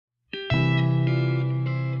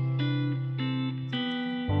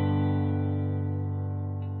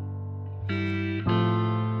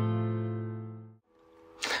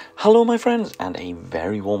Hello my friends, and a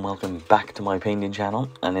very warm welcome back to my painting channel.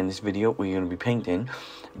 And in this video we're going to be painting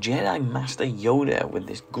Jedi Master Yoda with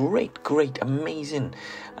this great amazing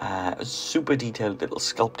super detailed little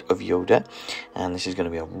sculpt of Yoda. And this is going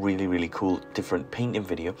to be a really cool different painting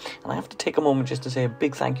video, and I have to take a moment just to say a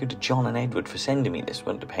big thank you to John and Edward for sending me this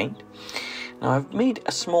one to paint. Now I've made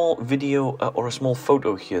a small video or a small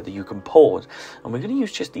photo here that you can pause, and we're going to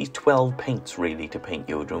use just these 12 paints really to paint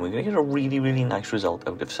Yoda, and we're going to get a really nice result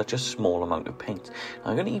out of such a small amount of paints.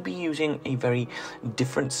 Now, I'm going to be using a very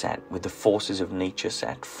different set with the Forces of Nature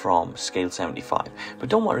set from Scale 75, but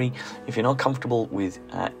don't worry if you're not comfortable with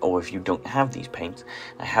or if you don't have these paints.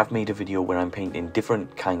 I have made a video where I'm painting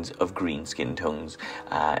different kinds of green skin tones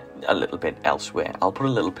a little bit elsewhere. I'll put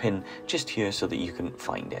a little pin just here so that you can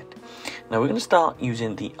find it. Now we're going to start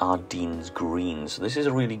using the Ardennes green. So this is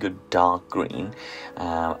a really good dark green,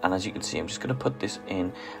 and as you can see I'm just going to put this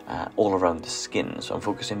in all around the skin. So I'm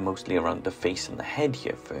focusing mostly around the face and the head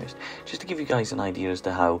here first, just to give you guys an idea as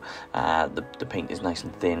to how the paint is nice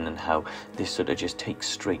and thin, and how this sort of just takes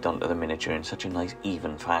straight onto the miniature in such a nice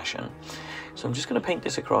even fashion. So I'm just going to paint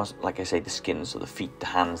this across, like I say, the skin, so the feet, the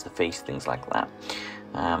hands, the face, things like that.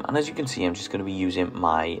 And as you can see, I'm just going to be using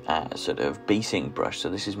my sort of basing brush. So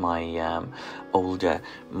this is my older,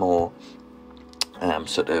 more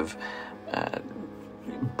sort of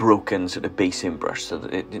broken sort of basing brush, so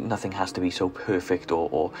that nothing has to be so perfect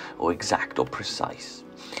or exact or precise.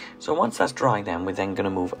 So once that's dry, then we're then going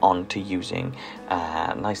to move on to using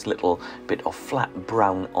a nice little bit of flat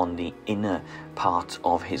brown on the inner part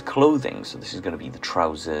of his clothing. So this is going to be the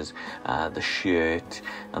trousers, the shirt,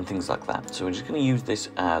 and things like that. So we're just going to use this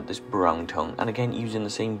this brown tone, and again using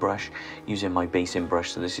the same brush, using my basing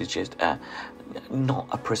brush. So this is just not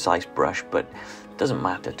a precise brush, but it doesn't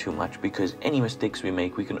matter too much, because any mistakes we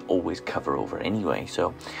make we can always cover over anyway,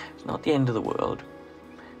 so it's not the end of the world.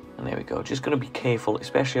 And there we go. Just going to be careful,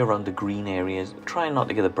 especially around the green areas, trying not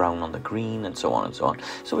to get the brown on the green, and so on and so on.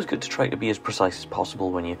 It's always good to try to be as precise as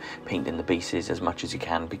possible when you're painting the bases as much as you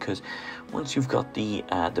can, because once you've got the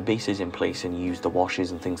bases in place and you use the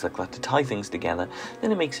washes and things like that to tie things together,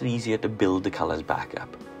 then it makes it easier to build the colours back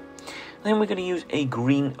up. Then we're going to use a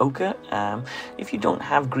green ochre. If you don't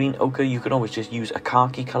have green ochre, you can always just use a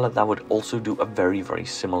khaki colour. That would also do a very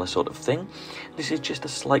similar sort of thing. This is just a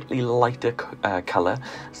slightly lighter colour,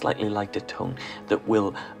 slightly lighter tone that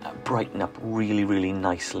will brighten up really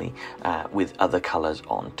nicely with other colours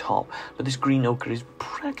on top. But this green ochre is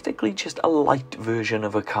practically just a light version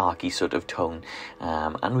of a khaki sort of tone,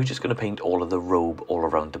 and we're just going to paint all of the robe all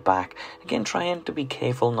around the back. Again, trying to be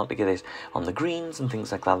careful not to get this on the greens and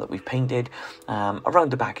things like that we've painted.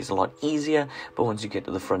 Around the back is a lot easier, but once you get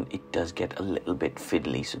to the front it does get a little bit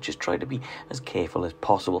fiddly, so just try to be as careful as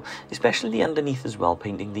possible, especially underneath as well.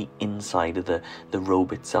 Painting the inside of the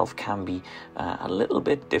robe itself can be a little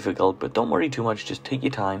bit difficult, but don't worry too much, just take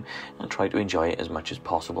your time and try to enjoy it as much as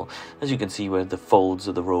possible. As you can see where the folds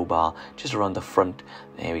of the robe are, just around the front,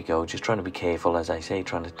 there we go. Just trying to be careful, as I say,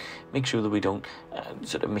 trying to make sure that we don't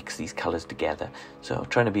sort of mix these colours together. So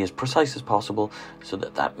trying to be as precise as possible, so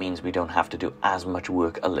that means we don't have to do as much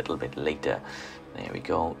work a little bit later. There we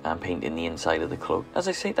go. I'm painting the inside of the cloak. As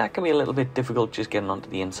I say, that can be a little bit difficult just getting onto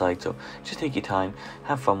the inside, so just take your time,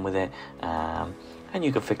 have fun with it, and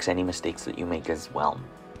you can fix any mistakes that you make as well.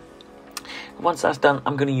 Once that's done,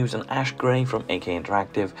 I'm going to use an ash grey from AK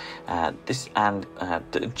Interactive,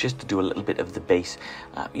 just to do a little bit of the base.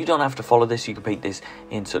 You don't have to follow this, you can paint this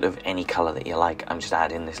in sort of any colour that you like. I'm just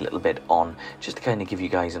adding this little bit on, just to kind of give you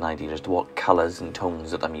guys an idea as to what colours and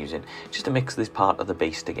tones that I'm using, just to mix this part of the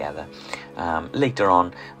base together. Later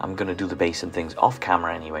on, I'm going to do the base and things off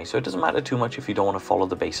camera anyway, so it doesn't matter too much if you don't want to follow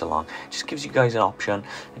the base along. It just gives you guys an option,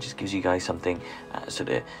 it just gives you guys something sort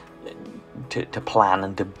of to plan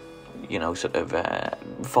and to, you know, sort of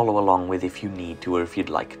follow along with if you need to, or if you'd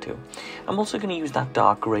like to. I'm also going to use that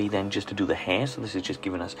dark grey then just to do the hair. So this is just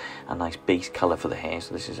giving us a nice base colour for the hair.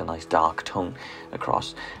 So this is a nice dark tone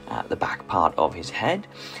across the back part of his head.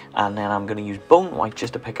 And then I'm going to use bone white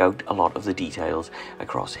just to pick out a lot of the details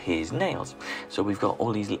across his nails. So we've got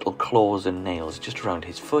all these little claws and nails just around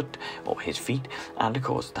his foot or his feet, and of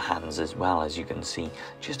course the hands as well, as you can see,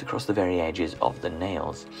 just across the very edges of the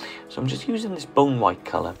nails. So I'm just using this bone white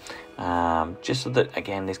colour, just so that,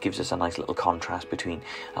 again, this gives us a nice little contrast between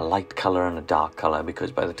a light colour and a dark colour,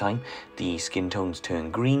 because by the time the skin tones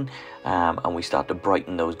turn green and we start to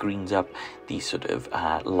brighten those greens up, these sort of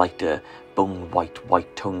lighter own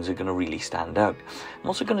white tones are going to really stand out. I'm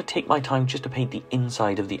also going to take my time just to paint the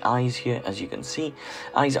inside of the eyes here. As you can see,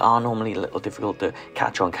 eyes are normally a little difficult to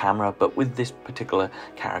catch on camera, but with this particular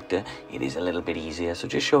character it is a little bit easier. So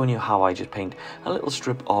just showing you how I just paint a little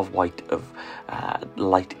strip of white of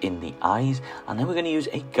light in the eyes, and then we're going to use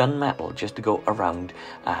a gunmetal just to go around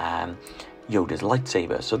Yoda's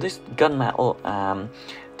lightsaber. So this gunmetal,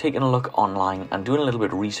 taking a look online and doing a little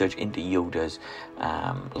bit of research into Yoda's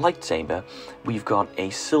lightsaber, we've got a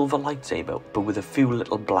silver lightsaber but with a few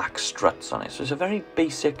little black struts on it. So it's a very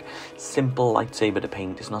basic, simple lightsaber to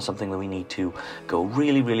paint. It's not something that we need to go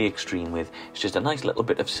really extreme with. It's just a nice little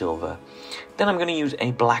bit of silver. Then I'm going to use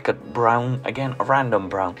a black brown, again a random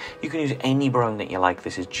brown. You can use any brown that you like.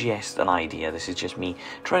 This is just an idea. This is just me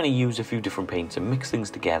trying to use a few different paints and mix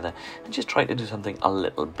things together and just try to do something a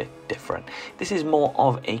little bit different. This is more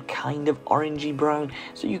of a kind of orangey brown,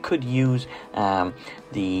 so you could use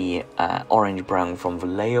the orange brown from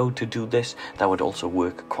Vallejo to do this. That would also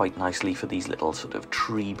work quite nicely for these little sort of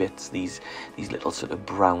tree bits, these little sort of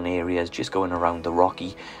brown areas just going around the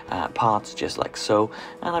rocky parts, just like so.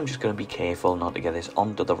 And I'm just going to be careful not to get this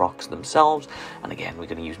onto the rocks themselves, and again we're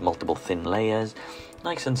going to use multiple thin layers,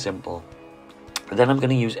 nice and simple. Then I'm going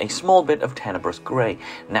to use a small bit of tenebrous grey.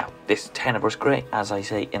 Now this tenebrous grey, as I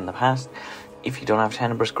say in the past, if you don't have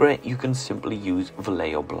tenebrous grey, you can simply use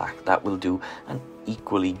Vallejo black. That will do an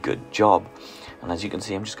equally good job. And as you can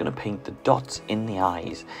see, I'm just going to paint the dots in the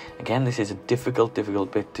eyes. Again, this is a difficult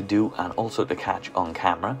bit to do and also to catch on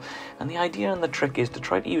camera. And the idea and the trick is to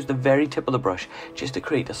try to use the very tip of the brush just to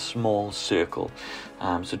create a small circle.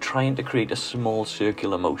 So trying to create a small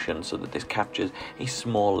circular motion so that this captures a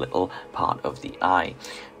small little part of the eye.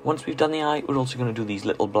 Once we've done the eye, we're also going to do these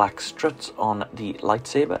little black struts on the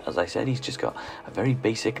lightsaber. As I said, he's just got a very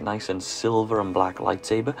basic, nice and silver and black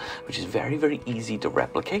lightsaber, which is very easy to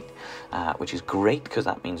replicate, which is great because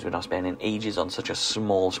that means we're not spending ages on such a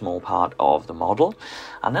small part of the model.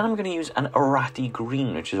 And then I'm going to use an Arati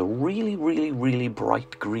green, which is a really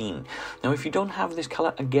bright green. Now, if you don't have this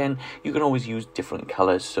color, again, you can always use different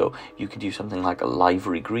colors. So you could use something like a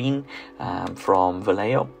livery green from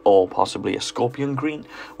Vallejo, or possibly a scorpion green,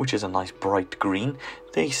 which is a nice bright green.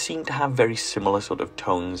 They seem to have very similar sort of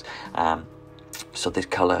tones, so this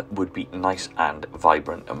colour would be nice and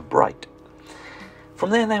vibrant and bright. From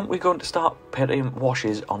there then, we're going to start putting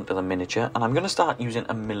washes onto the miniature, and I'm going to start using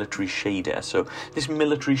a military shader. So this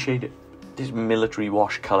military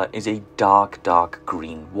wash colour is a dark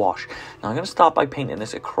green wash. Now I'm going to start by painting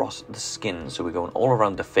this across the skin, so we're going all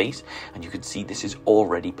around the face, and you can see this is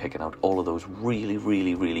already picking out all of those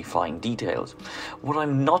really fine details. What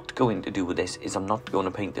I'm not going to do with this is I'm not going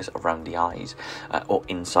to paint this around the eyes or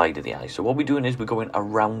inside of the eyes. So what we're doing is we're going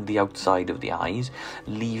around the outside of the eyes,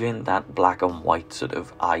 leaving that black and white sort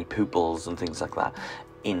of eye pupils and things like that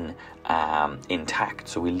intact.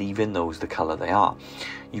 So we're leaving those the colour they are.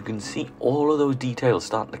 You can see all of those details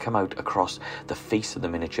starting to come out across the face of the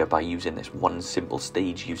miniature by using this one simple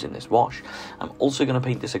stage using this wash. I'm also going to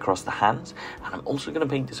paint this across the hands, and I'm also going to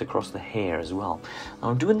paint this across the hair as well.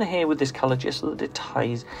 Now, I'm doing the hair with this colour just so that it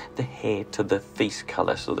ties the hair to the face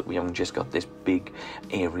colour, so that we haven't just got this big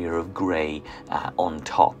area of grey on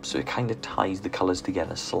top. So it kind of ties the colours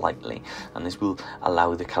together slightly, and this will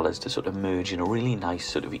allow the colours to sort of merge in a really nice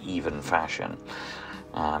sort of even fashion.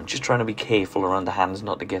 Just trying to be careful around the hands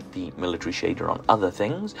not to get the military shader on other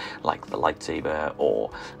things like the lightsaber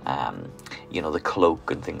or you know, the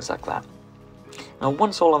cloak and things like that. Now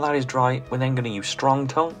once all of that is dry, we're then going to use strong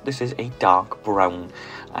tone. This is a dark brown,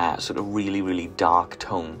 sort of really dark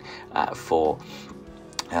tone for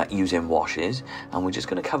using washes, and we're just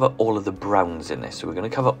going to cover all of the browns in this. So we're going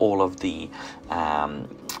to cover all of the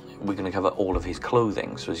we're going to cover all of his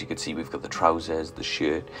clothing. So as you can see, we've got the trousers, the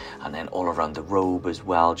shirt, and then all around the robe as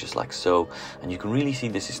well, just like so. And you can really see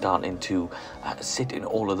this is starting to sit in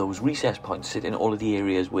all of those recess points, sit in all of the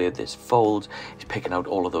areas where this folds. It's picking out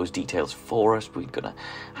all of those details for us. We're going to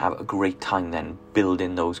have a great time then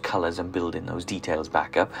building those colours and building those details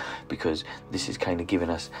back up, because this is kind of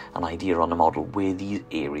giving us an idea on the model where these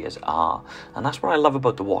areas are. And that's what I love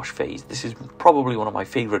about the wash phase. This is probably one of my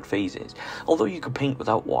favourite phases. Although you could paint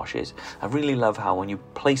without wash, I really love how when you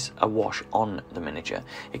place a wash on the miniature,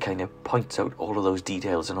 it kind of points out all of those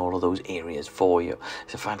details and all of those areas for you.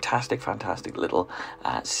 It's a fantastic little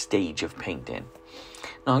stage of painting.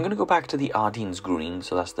 Now I'm going to go back to the Ardennes green,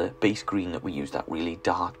 so that's the base green that we use, that really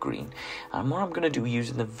dark green. And what I'm going to do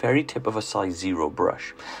using the very tip of a size 0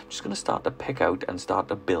 brush, I'm just going to start to pick out and start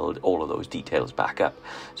to build all of those details back up.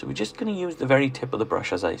 So we're just going to use the very tip of the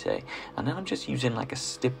brush, as I say, and then I'm just using like a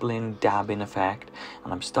stippling, dabbing effect,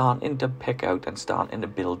 and I'm starting to pick out and starting to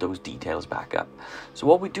build those details back up. So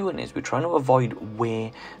what we're doing is we're trying to avoid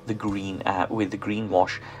where the green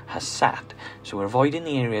wash has sat. So we're avoiding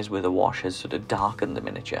the areas where the wash has sort of darkened the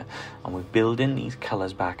miniature, and we're building these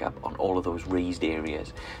colours back up on all of those raised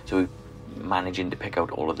areas. So we're managing to pick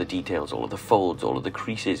out all of the details, all of the folds, all of the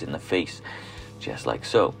creases in the face, just like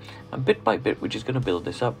so. And bit by bit, we're just going to build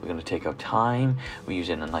this up. We're going to take our time. We're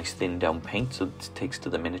using a nice thin down paint, so it takes to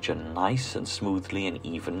the miniature nice and smoothly and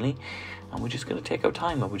evenly. And we're just going to take our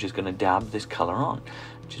time, and we're just going to dab this colour on.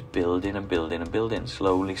 Just building and building and building,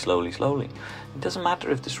 slowly, slowly, slowly. It doesn't matter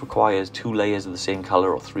if this requires 2 layers of the same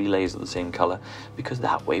colour or 3 layers of the same colour, because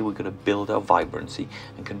that way we're going to build our vibrancy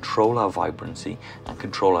and control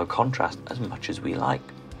our contrast as much as we like.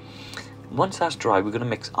 Once that's dry, we're going to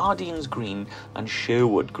mix Ardennes green and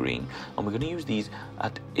Sherwood green, and we're going to use these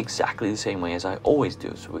at exactly the same way as I always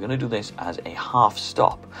do. So we're going to do this as a half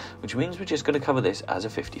stop, which means we're just going to cover this as a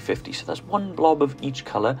 50-50. So that's 1 blob of each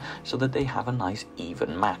colour so that they have a nice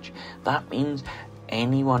even match. That means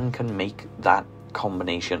anyone can make that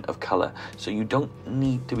combination of colour, so you don't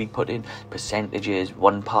need to be putting percentages,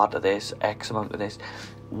 1 part of this, X amount of this.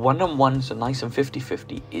 1 and 1, so nice and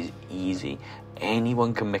 50-50 is easy.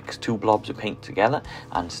 Anyone can mix 2 blobs of paint together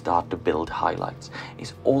and start to build highlights.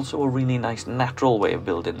 It's also a really nice natural way of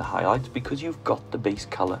building the highlights because you've got the base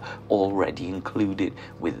colour already included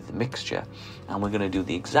with the mixture. And we're going to do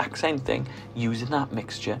the exact same thing using that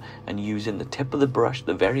mixture and using the tip of the brush,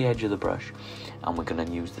 the very edge of the brush, and we're going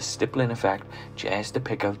to use the stippling effect just to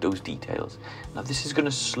pick out those details. Now this is going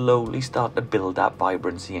to slowly start to build that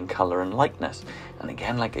vibrancy and colour and lightness. And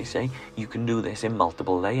again, like I say, you can do this in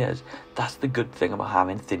multiple layers. That's the good thing about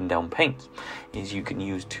having thin down paints, is you can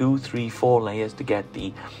use 2, 3, 4 layers to get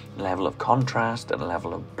the level of contrast and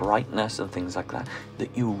level of brightness and things like that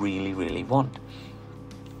that you really, really want.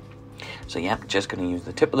 So yeah, just going to use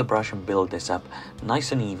the tip of the brush and build this up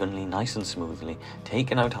nice and evenly, nice and smoothly,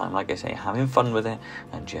 taking our time, like I say, having fun with it,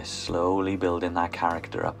 and just slowly building that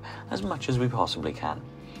character up as much as we possibly can.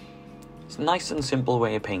 It's a nice and simple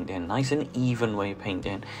way of painting, nice and even way of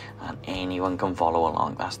painting, and anyone can follow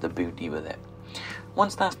along. That's the beauty with it.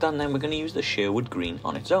 Once that's done, then we're going to use the Sherwood green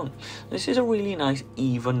on its own. This is a really nice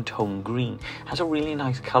even tone green. It has a really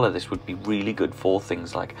nice colour. This would be really good for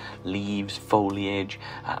things like leaves, foliage,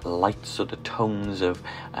 light sort of tones of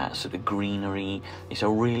sort of greenery. It's a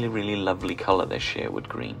really, really lovely colour, this Sherwood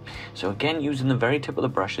green. So again, using the very tip of the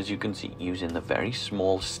brush, as you can see, using the very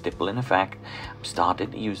small stippling effect, I'm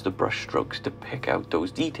starting to use the brush strokes to pick out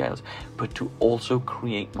those details, but to also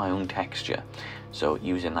create my own texture. So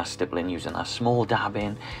using that stippling, using that small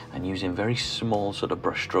dabbing, and using very small sort of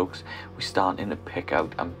brush strokes, we're starting to pick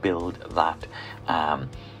out and build that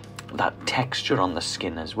that texture on the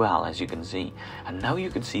skin as well, as you can see. And now you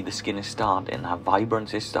can see the skin is starting, that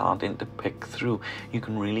vibrance is starting to pick through. You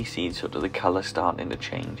can really see sort of the colour starting to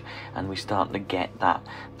change, and we're starting to get that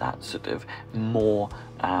sort of more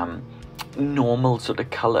normal sort of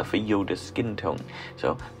colour for Yoda's skin tone.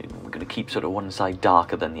 So we're going to keep sort of one side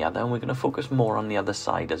darker than the other, and we're going to focus more on the other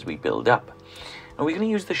side as we build up. And we're going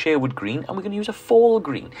to use the Sherwood green, and we're going to use a fall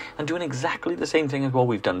green, and doing exactly the same thing as what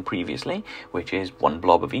we've done previously, which is 1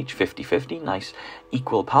 blob of each, 50-50, nice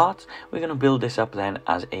equal parts. We're going to build this up then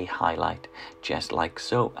as a highlight, just like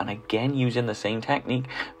so. And again, using the same technique,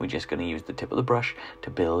 we're just going to use the tip of the brush to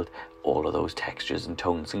build all of those textures and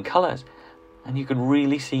tones and colours. And you can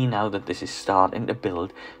really see now that this is starting to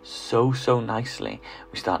build so nicely.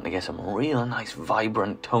 We're starting to get some real nice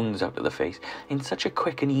vibrant tones out of the face in such a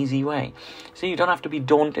quick and easy way. So you don't have to be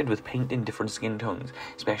daunted with painting different skin tones,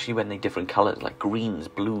 especially when they're different colours like greens,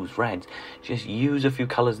 blues, reds. Just use a few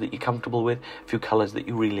colours that you're comfortable with, a few colours that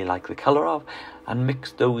you really like the colour of, and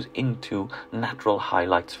mix those into natural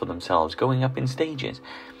highlights for themselves, going up in stages.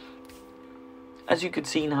 As you can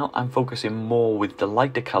see now, I'm focusing more with the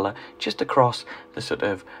lighter colour just across the sort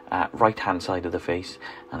of right-hand side of the face.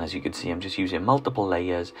 And as you can see, I'm just using multiple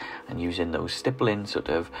layers and using those stippling sort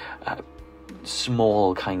of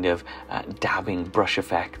small kind of dabbing brush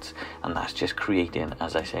effects, and that's just creating,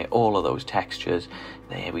 as I say, all of those textures.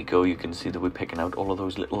 There we go. You can see that we're picking out all of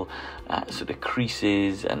those little sort of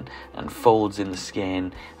creases and folds in the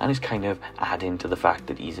skin, and it's kind of adding to the fact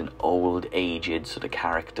that he's an old, aged sort of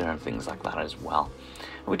character and things like that as well.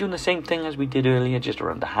 And we're doing the same thing as we did earlier, just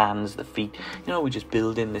around the hands, the feet. You know, we're just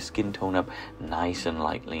building the skin tone up nice and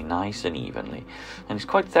lightly, nice and evenly. And it's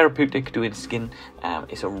quite therapeutic doing skin.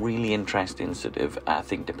 It's a really interesting sort of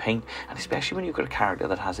thing to paint, and especially when you've got a character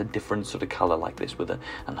that has a different sort of colour like this with a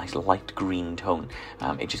nice light green tone.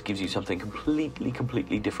 It just gives you something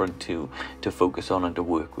completely different to focus on and to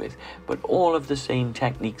work with. But all of the same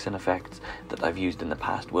techniques and effects that I've used in the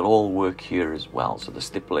past will all work here as well. So the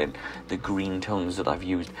stippling, the green tones that I've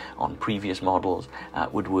used on previous models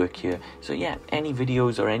would work here. So yeah, any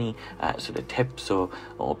videos or any sort of tips or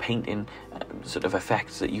painting sort of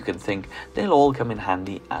effects that you can think, they'll all come in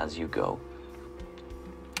handy as you go.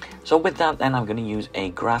 So with that then, I'm going to use a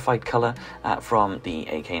graphite colour from the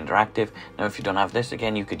AK Interactive. Now if you don't have this,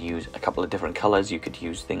 again, you could use a couple of different colours. You could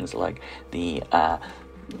use things like the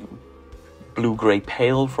blue-grey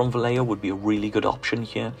pale from Vallejo would be a really good option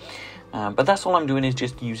here. But that's all I'm doing, is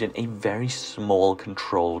just using a very small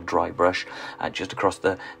controlled dry brush just across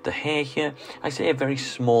the hair here. I say a very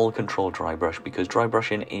small controlled dry brush because dry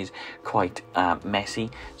brushing is quite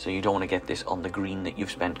messy, so you don't want to get this on the green that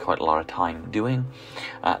you've spent quite a lot of time doing.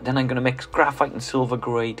 Then I'm going to mix graphite and silver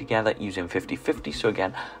grey together using 50-50, so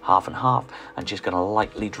again, half and half. I'm just going to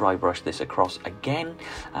lightly dry brush this across again.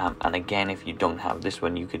 And again, if you don't have this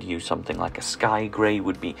one, you could use something like a sky grey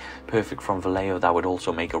would be perfect from Vallejo. That would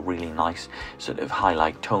also make a really nice sort of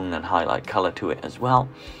highlight tone and highlight color to it as well.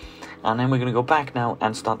 And then we're going to go back now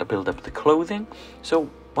and start to build up the clothing. So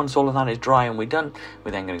once all of that is dry and we're done, we're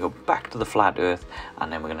then going to go back to the flat earth,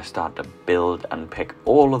 and then we're going to start to build and pick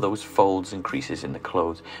all of those folds and creases in the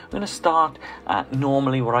clothes. We're going to start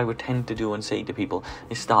normally what I would tend to do and say to people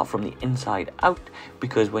is start from the inside out,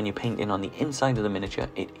 because when you're painting on the inside of the miniature,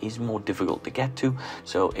 it is more difficult to get to.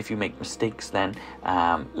 So if you make mistakes then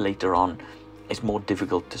later on, it's more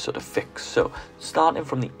difficult to sort of fix. So starting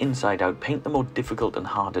from the inside out, paint the more difficult and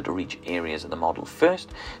harder to reach areas of the model first.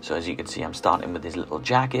 So as you can see, I'm starting with this little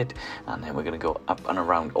jacket, and then we're going to go up and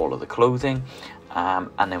around all of the clothing,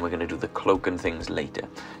 and then we're going to do the cloak and things later.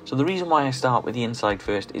 So the reason why I start with the inside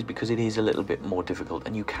first is because it is a little bit more difficult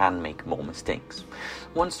and you can make more mistakes.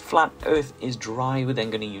 Once flat earth is dry, we're then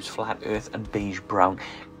going to use flat earth and beige brown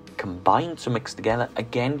combined, so mixed together.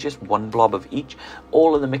 Again, just one blob of each.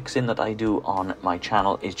 All of the mixing that I do on my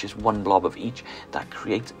channel is just one blob of each. That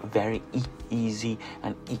creates very easy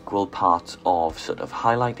and equal parts of sort of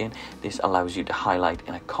highlighting. This allows you to highlight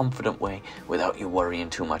in a confident way without you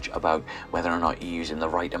worrying too much about whether or not you're using the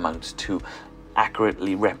right amounts to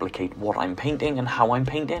accurately replicate what I'm painting and how I'm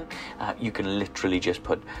painting. You can literally just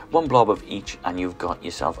put one blob of each and you've got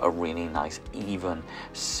yourself a really nice, even,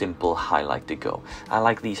 simple highlight to go. I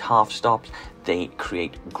like these half stops. They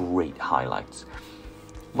create great highlights.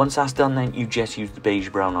 Once that's done, then you just use the beige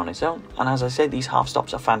brown on its own. And as I said, these half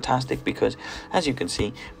stops are fantastic because, as you can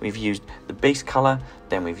see, we've used the base color,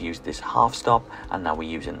 then we've used this half stop, and now we're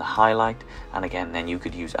using the highlight. And again, then you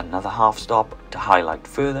could use another half stop to highlight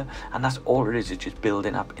further. And that's all it is just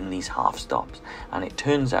building up in these half stops. And it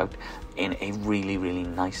turns out in a really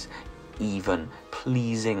nice, even,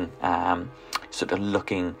 pleasing sort of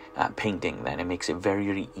looking painting. Then it makes it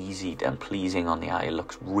very easy and pleasing on the eye. It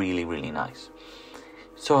looks really nice.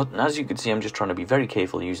 So as you can see, I'm just trying to be very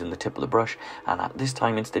careful using the tip of the brush, and at this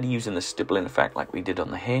time, instead of using the stippling effect like we did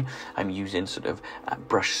on the hair, I'm using sort of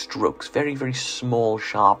brush strokes, very small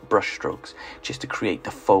sharp brush strokes, just to create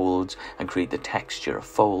the folds and create the texture of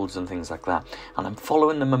folds and things like that. And I'm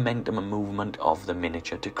following the momentum and movement of the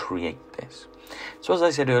miniature to create this. So as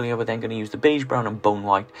I said earlier, we're then going to use the beige brown and bone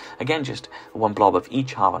white. Again, just one blob of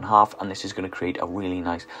each, half and half, and this is going to create a really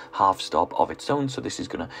nice half stop of its own. So this is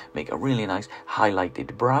going to make a really nice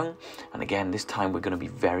highlighted brown. And again, this time we're going to be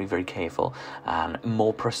very careful and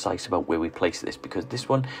more precise about where we place this, because this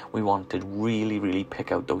one we want to really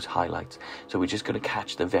pick out those highlights. So we're just going to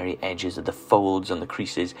catch the very edges of the folds and the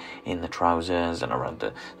creases in the trousers and around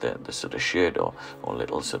the sort of shirt or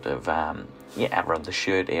little sort of around the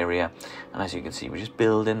shirt area. And as you can see, we're just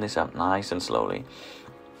building this up nice and slowly.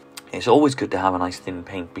 It's always good to have a nice thin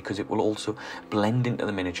paint because it will also blend into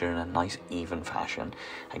the miniature in a nice even fashion.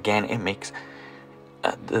 Again, it makes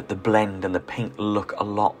the blend and the paint look a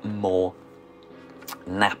lot more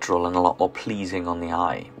natural and a lot more pleasing on the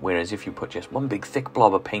eye. Whereas if you put just one big thick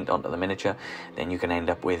blob of paint onto the miniature, then you can end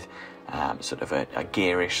up with sort of a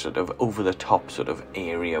garish, sort of over the top sort of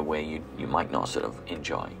area where you might not sort of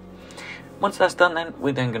enjoy. Once that's done, then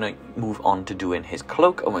we're then going to move on to doing his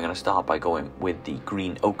cloak, and we're going to start by going with the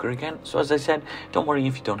green ochre again. So as I said, don't worry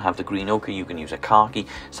if you don't have the green ochre, you can use a khaki,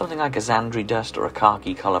 something like a Xandri dust or a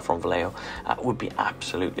khaki colour from Vallejo would be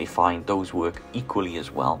absolutely fine. Those work equally as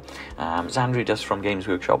well. Xandri dust from Games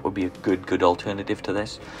Workshop would be a good alternative to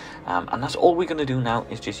this. And that's all we're going to do now,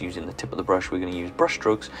 is just using the tip of the brush. We're going to use brush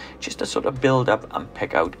strokes just to sort of build up and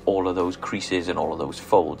pick out all of those creases and all of those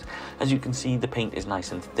folds. As you can see, the paint is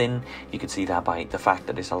nice and thin. You can see that by the fact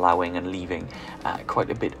that it's allowing and leaving quite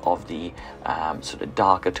a bit of the sort of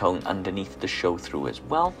darker tone underneath the show through as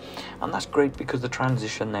well. And that's great because the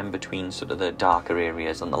transition then between sort of the darker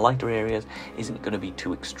areas and the lighter areas isn't going to be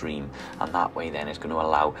too extreme, and that way then it's going to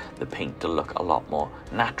allow the paint to look a lot more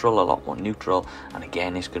natural, a lot more neutral, and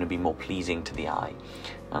again it's going to be more pleasing to the eye.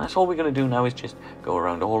 And that's all we're going to do now, is just go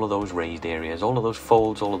around all of those raised areas, all of those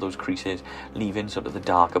folds, all of those creases, leaving sort of the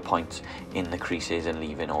darker points in the creases and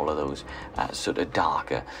leaving all of those sort of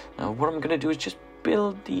darker. Now what I'm going to do is just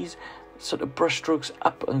build these sort of brush strokes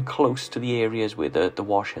up and close to the areas where the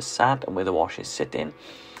wash has sat and where the wash is sitting.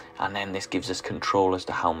 And then this gives us control as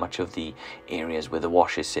to how much of the areas where the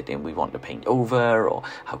wash is sitting we want to paint over, or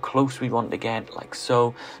how close we want to get, like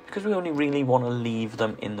so, because we only really want to leave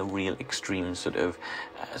them in the real extreme sort of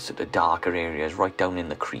darker areas, right down in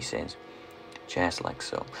the creases, just like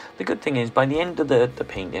so. The good thing is, by the end of the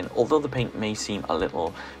painting, although the paint may seem a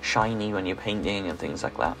little shiny when you're painting and things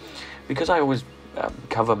like that, because I always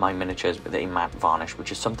cover my miniatures with a matte varnish,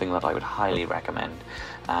 which is something that I would highly recommend.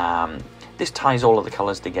 This ties all of the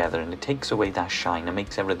colours together and it takes away that shine and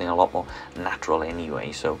makes everything a lot more natural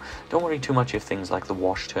anyway. So don't worry too much if things like the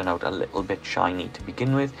wash turn out a little bit shiny to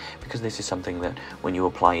begin with, because this is something that when you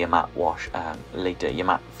apply your matte wash later, your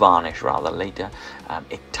matte varnish rather later,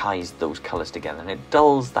 it ties those colours together and it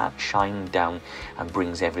dulls that shine down and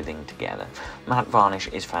brings everything together. Matte varnish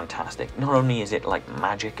is fantastic. Not only is it like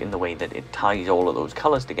magic in the way that it ties all of those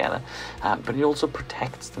colours together, but it also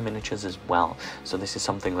protects the miniatures as well. So this is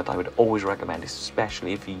something that I would always recommend,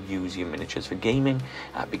 especially if you use your miniatures for gaming,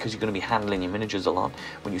 because you're going to be handling your miniatures a lot.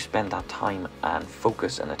 When you spend that time and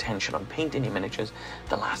focus and attention on painting your miniatures,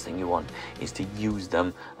 the last thing you want is to use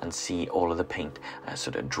them and see all of the paint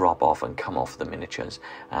sort of drop off and come off the miniatures.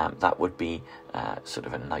 That would be sort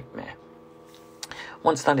of a nightmare.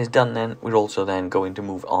 Once that is done, then we're also then going to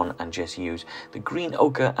move on and just use the green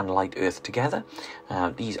ochre and light earth together.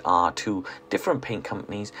 These are two different paint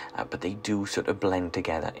companies, but they do sort of blend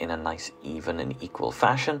together in a nice, even and equal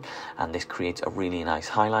fashion, and this creates a really nice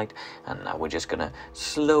highlight. And now we're just going to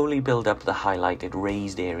slowly build up the highlighted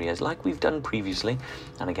raised areas like we've done previously.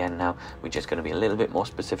 And again, now we're just going to be a little bit more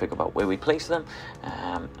specific about where we place them.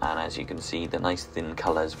 And as you can see, the nice thin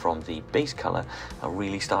colours from the base colour are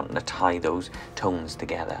really starting to tie those tones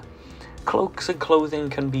together. Cloaks and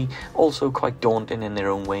clothing can be also quite daunting in their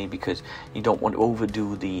own way, because you don't want to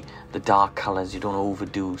overdo the dark colours, you don't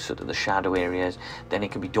overdo sort of the shadow areas. Then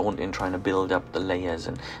it can be daunting trying to build up the layers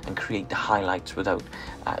and create the highlights without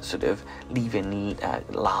sort of leaving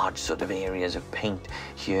large sort of areas of paint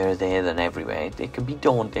here, there, and everywhere. It can be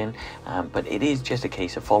daunting, but it is just a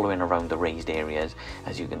case of following around the raised areas,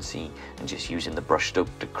 as you can see, and just using the brush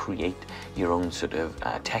stroke to create your own sort of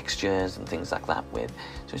textures and things like that with.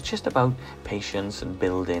 So it's just about patience and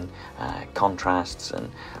building contrasts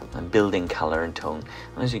and building color and tone.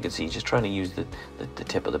 And as you can see, just trying to use the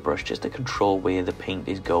tip of the brush just to control where the paint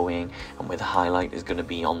is going and where the highlight is going to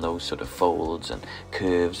be on those sort of folds and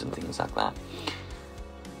curves and things like that.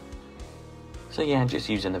 So yeah, just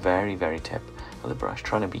using the very tip of the brush,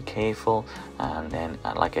 trying to be careful, and then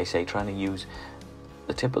like I say, trying to use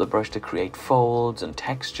the tip of the brush to create folds and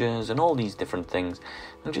textures and all these different things.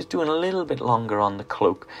 I'm just doing a little bit longer on the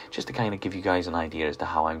cloak just to kind of give you guys an idea as to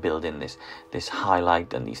how I'm building this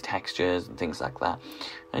highlight and these textures and things like that.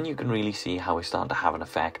 And you can really see how it's starting to have an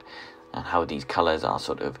effect, and how these colors are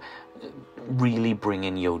sort of really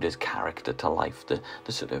bringing Yoda's character to life. The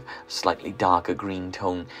sort of slightly darker green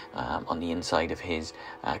tone on the inside of his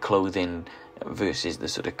clothing versus the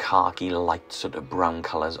sort of khaki light sort of brown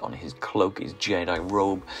colors on his cloak, his Jedi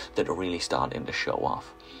robe, that are really starting to show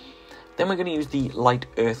off. Then we're going to use the light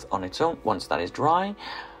earth on its own once that is dry,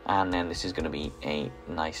 and then this is going to be a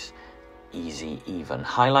nice easy even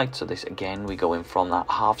highlight. So this, again, we go in from that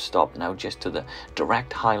half stop now just to the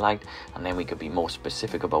direct highlight, and then we could be more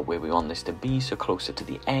specific about where we want this to be, so closer to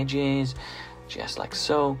the edges, just like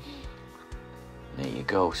so. There you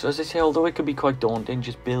go. So as I say, although it can be quite daunting,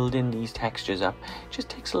 just building these textures up just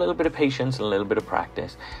takes a little bit of patience and a little bit of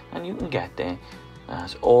practice, and you can get there.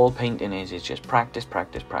 So all painting is just practice,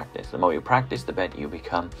 practice, practice. The more you practice, the better you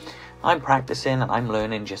become. I'm practicing and I'm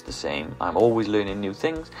learning just the same. I'm always learning new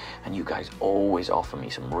things, and you guys always offer me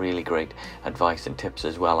some really great advice and tips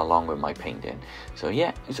as well along with my painting. So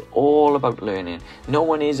yeah, it's all about learning. No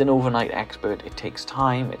one is an overnight expert. It takes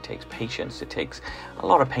time, it takes patience, it takes a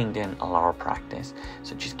lot of painting, a lot of practice.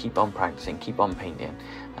 So just keep on practicing, keep on painting,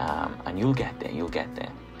 and you'll get there, you'll get there.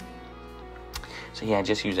 So yeah,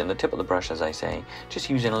 just using the tip of the brush, as I say, just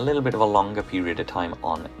using a little bit of a longer period of time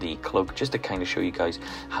on the cloak, just to kind of show you guys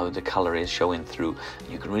how the color is showing through.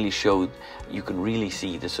 You can really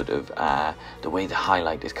see the sort of the way the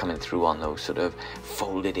highlight is coming through on those sort of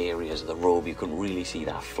folded areas of the robe. You can really see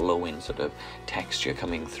that flowing sort of texture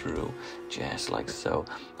coming through, just like so.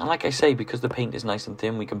 And like I say, because the paint is nice and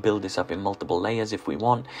thin, we can build this up in multiple layers if we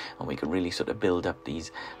want, and we can really sort of build up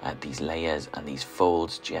these layers and these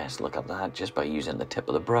folds. Just look at that, just by using the tip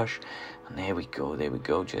of the brush. And there we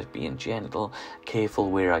go, just being gentle, careful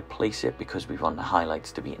where I place it, because we want the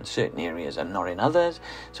highlights to be in certain areas and not in others,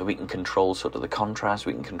 so we can control sort of the contrast,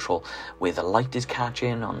 we can control where the light is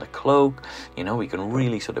catching on the cloak. You know, we can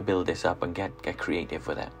really sort of build this up and get creative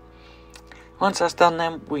with it. Once that's done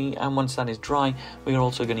then, and once that is dry, we are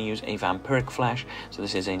also going to use a vampiric flash. So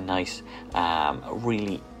this is a nice,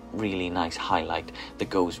 really nice highlight that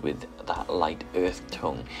goes with that light earth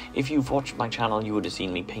tone. If you've watched my channel, you would have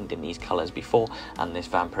seen me painting these colors before, and this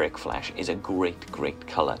vampiric flash is a great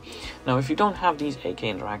color. Now, if you don't have these AK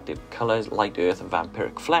Interactive colors, light earth and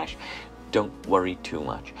vampiric flash, don't worry too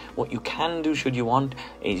much. What you can do, should you want,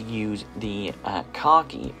 is use the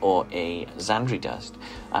khaki or a Xandri dust,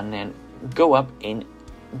 and then go up in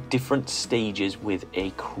different stages with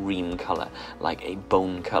a cream color, like a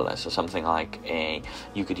bone color. So something like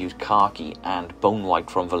you could use khaki and bone white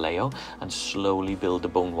from Vallejo, and slowly build the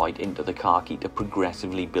bone white into the khaki to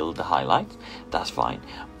progressively build the highlights. That's fine.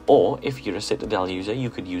 Or if you're a Citadel user, you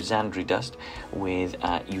could use Xandri dust with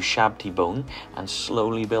Ushabti bone and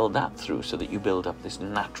slowly build that through, so that you build up this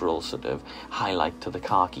natural sort of highlight to the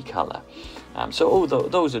khaki color.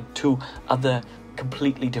 Those are two other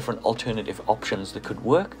completely different alternative options that could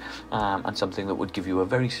work, and something that would give you a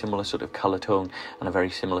very similar sort of color tone and a very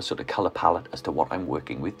similar sort of color palette as to what I'm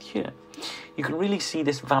working with here. You can really see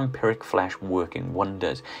this vampiric flash working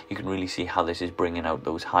wonders. You can really see how this is bringing out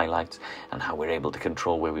those highlights, and how we're able to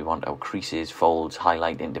control where we want our creases, folds,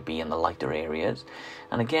 highlighting to be in the lighter areas.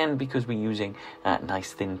 And again, because we're using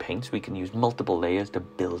nice thin paints, we can use multiple layers to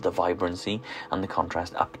build the vibrancy and the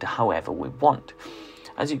contrast up to however we want.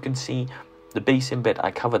 As you can see, the basing bit,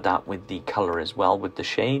 I covered that with the color as well, with the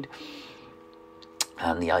shade.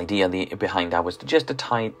 And the idea behind that was to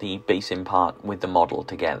tie the basing part with the model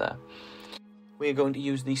together. We're going to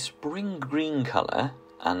use the spring green color,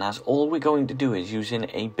 and that's all we're going to do is using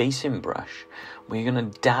a basing brush. We're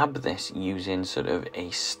going to dab this using sort of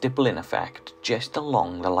a stippling effect just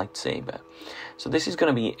along the lightsaber. So this is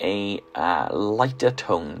going to be a lighter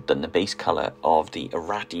tone than the base color of the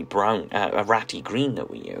Arati green that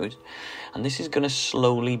we used. And this is going to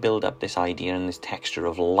slowly build up this idea and this texture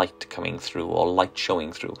of light coming through, or light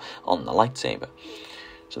showing through on the lightsaber.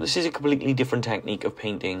 So this is a completely different technique of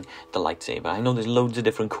painting the lightsaber. I know there's loads of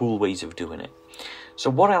different cool ways of doing it. So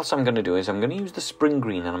what else I'm going to do is I'm going to use the spring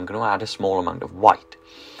green, and I'm going to add a small amount of white.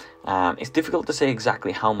 It's difficult to say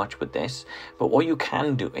exactly how much with this, but what you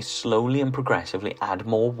can do is slowly and progressively add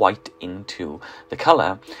more white into the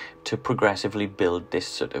colour to progressively build this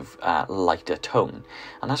sort of lighter tone.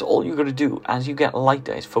 And that's all you've got to do as you get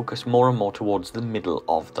lighter, is focus more and more towards the middle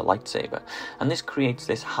of the lightsaber. And this creates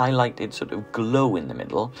this highlighted sort of glow in the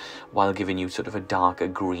middle, while giving you sort of a darker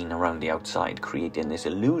green around the outside, creating this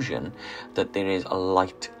illusion that there is a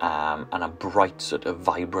light and a bright sort of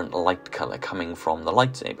vibrant light colour coming from the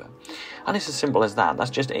lightsaber. And it's as simple as that.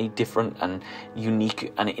 That's just a different and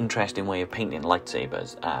unique and interesting way of painting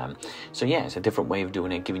lightsabers. So yeah, it's a different way of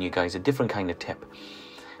doing it, giving you guys a different kind of tip.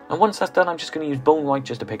 And once that's done, I'm just going to use bone white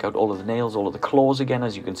just to pick out all of the nails, all of the claws again,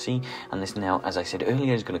 as you can see. And this now, as I said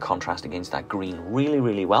earlier, is going to contrast against that green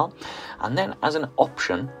really well. And then as an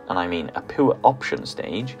option, and I mean a pure option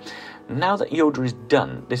stage, now that Yoda is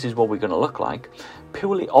done, this is what we're going to look like.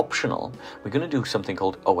 Purely optional, we're going to do something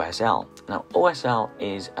called OSL. Now, OSL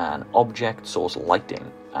is an object source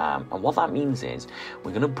lighting. And what that means is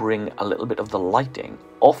we're going to bring a little bit of the lighting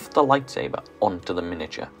off the lightsaber onto the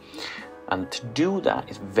miniature. And to do that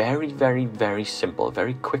is very simple,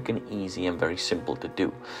 very quick and easy, and very simple to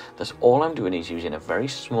do. That's all I'm doing is using a very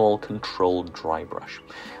small controlled dry brush.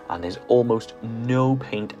 And there's almost no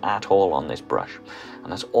paint at all on this brush.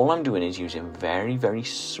 And that's all I'm doing is using very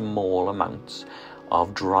small amounts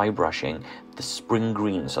of dry brushing the spring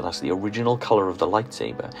green, so that's the original color of the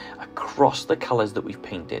lightsaber, across the colors that we've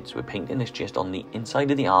painted. So we're painting this just on the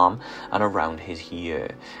inside of the arm and around his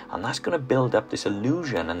ear, and that's going to build up this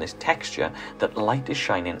illusion and this texture that light is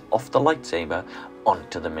shining off the lightsaber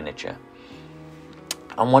onto the miniature.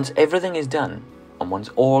 And once everything is done, and once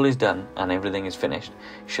all is done and everything is finished,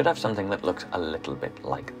 you should have something that looks a little bit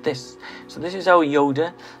like this. So this is our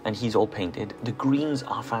Yoda, and he's all painted. The greens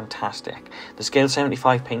are fantastic. The scale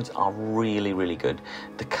 75 paints are really, really good.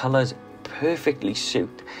 The colors perfectly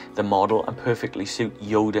suit the model and perfectly suit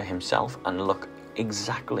Yoda himself and look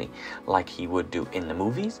exactly like he would do in the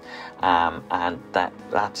movies, and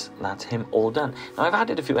that's him all done. Now I've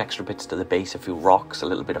added a few extra bits to the base, a few rocks, a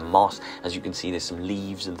little bit of moss. As you can see, there's some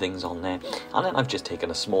leaves and things on there, and then I've just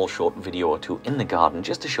taken a small short video or two in the garden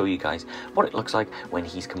just to show you guys what it looks like when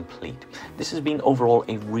he's complete. This has been overall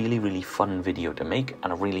a really, really fun video to make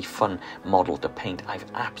and a really fun model to paint. I've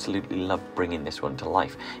absolutely loved bringing this one to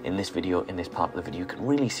life. In this video, in this part of the video, you can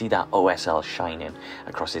really see that OSL shining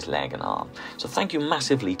across his leg and arm. So thank you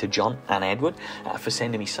massively to John and Edward for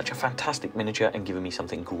sending me such a fantastic miniature and giving me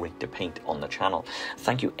something great to paint on the channel.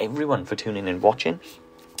 Thank you everyone for tuning in and watching.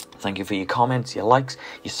 Thank you for your comments, your likes,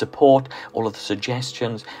 your support, all of the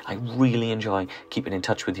suggestions. I really enjoy keeping in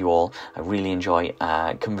touch with you all. I really enjoy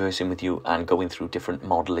conversing with you and going through different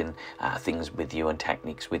modeling things with you and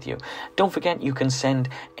techniques with you. Don't forget, you can send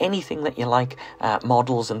anything that you like,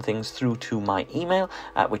 models and things, through to my email,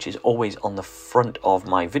 which is always on the front of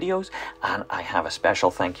my videos. And I have a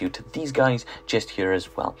special thank you to these guys just here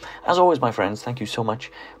as well. As always, my friends, thank you so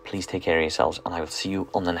much. Please take care of yourselves, and I will see you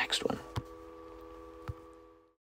on the next one.